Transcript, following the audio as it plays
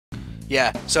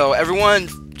Yeah, so everyone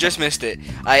just missed it.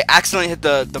 I accidentally hit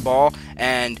the ball,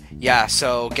 and yeah,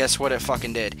 so guess what it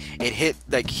fucking did? It hit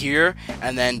like here,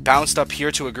 and then bounced up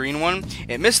here to a green one.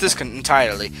 It missed this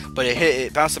entirely, but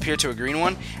it bounced up here to a green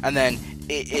one, and then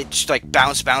it just like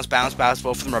bounce. Both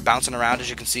of them are bouncing around, as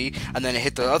you can see, and then it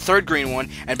hit the third green one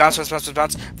and bounce.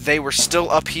 They were still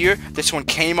up here. This one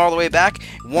came all the way back.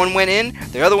 One went in,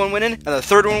 the other one went in, and the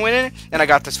third one went in, and I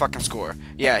got this fucking score.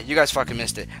 Yeah, you guys fucking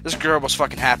missed it. This girl was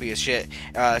fucking happy as shit.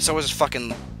 So was this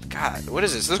fucking. God, what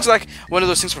is this? This looks like one of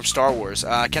those things from Star Wars.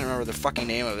 I can't remember the fucking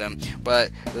name of them, but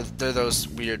they're those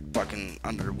weird fucking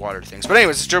underwater things. But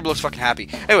anyways, this gerbil looks fucking happy.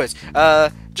 Anyways,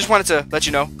 just wanted to let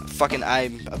you know, fucking,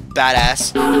 I'm a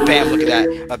badass. Bam, look at that.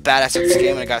 A badass at this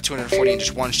game, and I got 240 in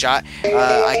just one shot.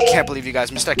 I can't believe you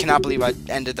guys missed it. I cannot believe I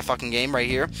ended the fucking game right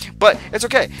here. But it's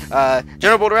okay.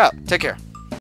 General Boulder out. Take care.